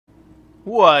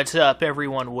What's up,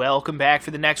 everyone? Welcome back for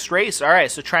the next race.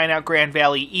 Alright, so trying out Grand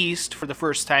Valley East for the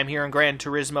first time here in Gran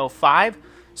Turismo 5.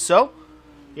 So,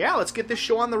 yeah, let's get this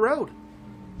show on the road.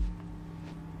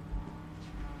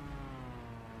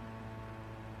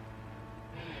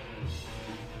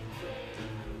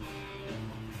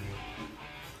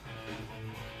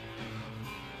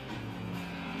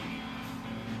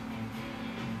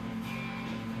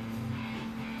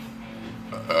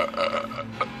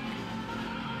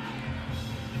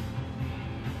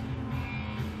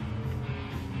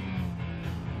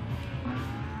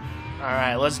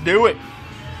 Alright, let's do it.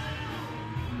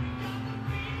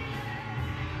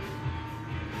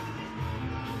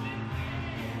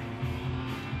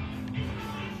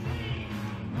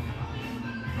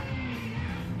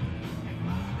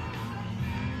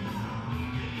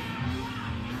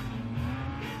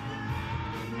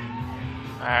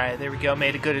 Alright, there we go.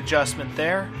 Made a good adjustment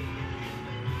there.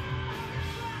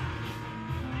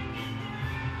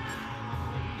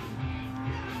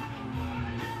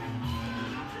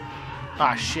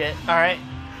 Ah, shit. Alright.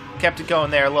 Kept it going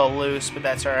there a little loose, but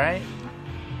that's alright.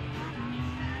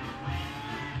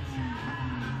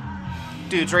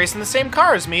 Dude's racing the same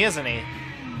car as me, isn't he?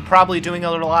 Probably doing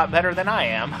a lot better than I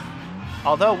am.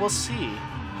 Although, we'll see.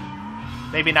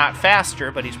 Maybe not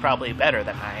faster, but he's probably better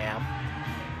than I am.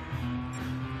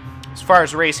 As far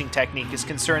as racing technique is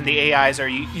concerned, the AIs are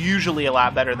usually a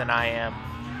lot better than I am.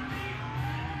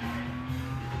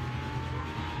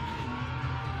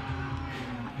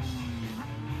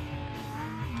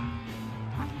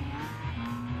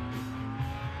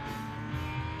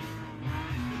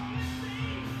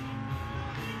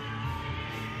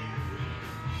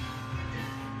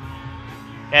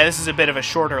 Yeah, this is a bit of a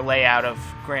shorter layout of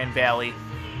Grand Valley.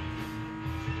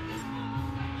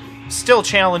 Still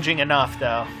challenging enough,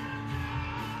 though.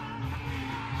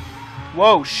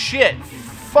 Whoa, shit.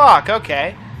 Fuck,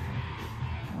 okay.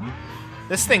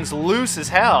 This thing's loose as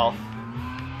hell.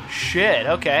 Shit,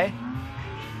 okay.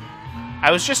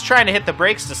 I was just trying to hit the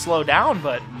brakes to slow down,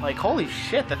 but, like, holy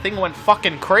shit, the thing went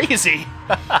fucking crazy.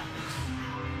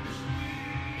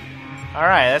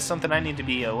 Alright, that's something I need to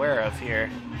be aware of here.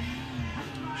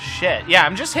 Shit. Yeah,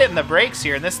 I'm just hitting the brakes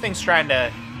here, and this thing's trying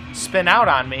to spin out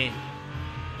on me.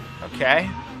 Okay.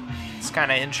 It's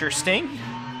kind of interesting.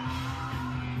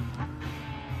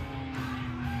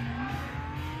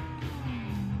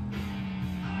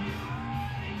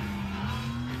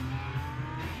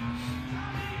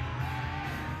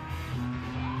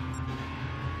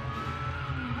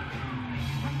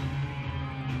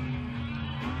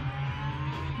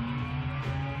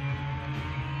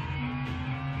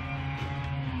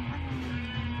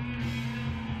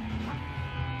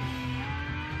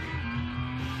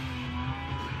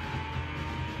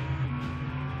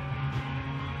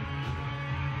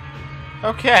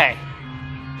 Okay.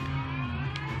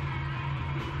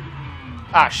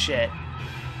 Ah, shit.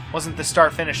 Wasn't the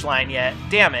start-finish line yet.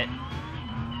 Damn it.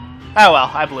 Oh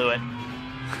well, I blew it.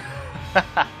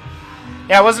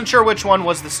 Yeah, I wasn't sure which one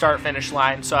was the start-finish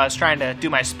line, so I was trying to do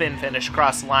my spin finish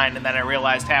across the line, and then I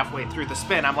realized halfway through the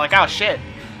spin, I'm like, oh shit,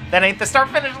 that ain't the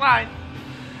start-finish line.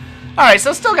 Alright,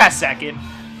 so still got second.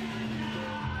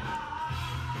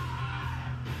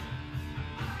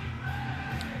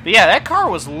 But yeah, that car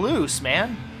was loose,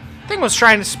 man. Thing was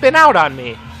trying to spin out on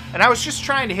me. And I was just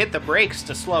trying to hit the brakes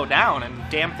to slow down, and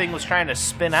damn thing was trying to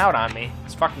spin out on me.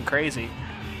 It's fucking crazy.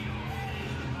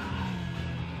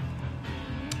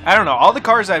 I don't know, all the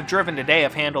cars I've driven today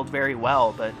have handled very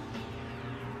well, but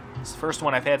it's the first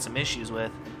one I've had some issues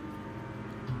with.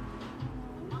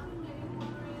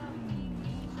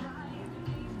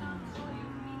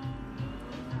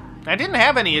 I didn't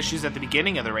have any issues at the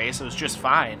beginning of the race, it was just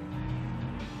fine.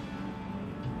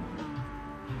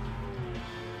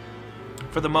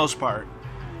 For the most part.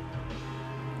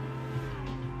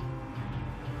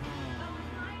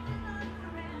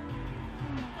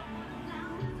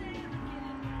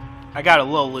 I got a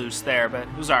little loose there, but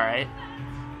it was alright.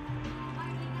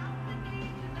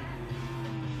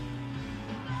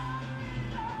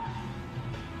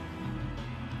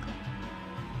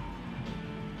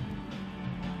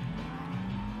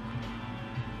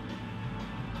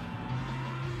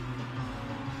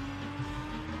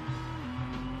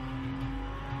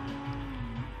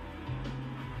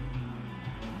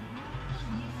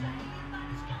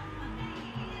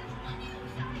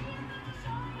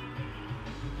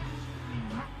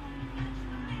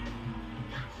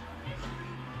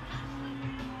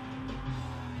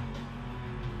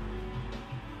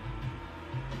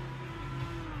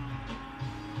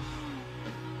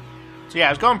 So yeah, I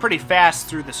was going pretty fast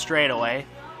through the straightaway,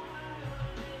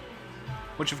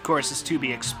 which of course is to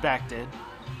be expected.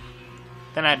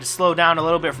 Then I had to slow down a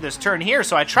little bit for this turn here,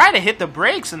 so I try to hit the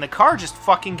brakes, and the car just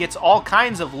fucking gets all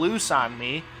kinds of loose on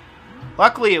me.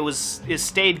 Luckily, it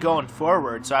stayed going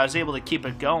forward, so I was able to keep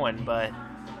it going, but...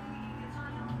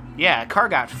 yeah, the car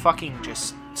got fucking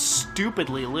just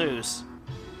stupidly loose.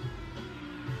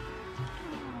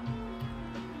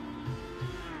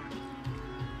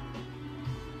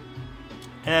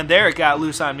 And there it got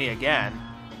loose on me again.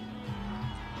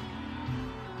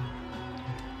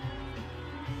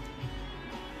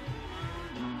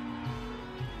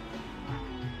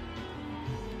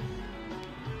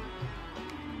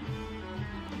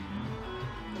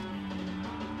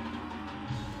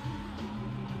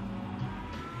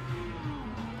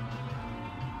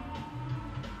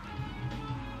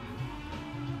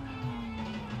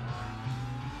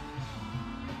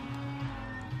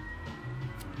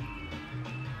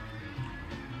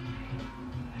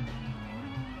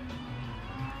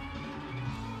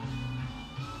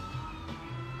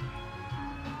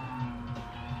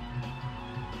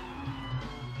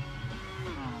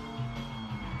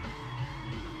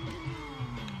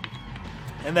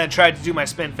 And then tried to do my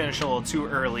spin finish a little too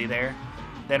early there.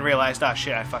 Then realized, oh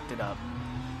shit, I fucked it up.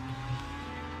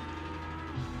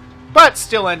 But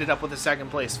still ended up with a second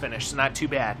place finish, so not too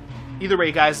bad. Either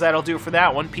way, guys, that'll do it for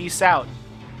that one. Peace out.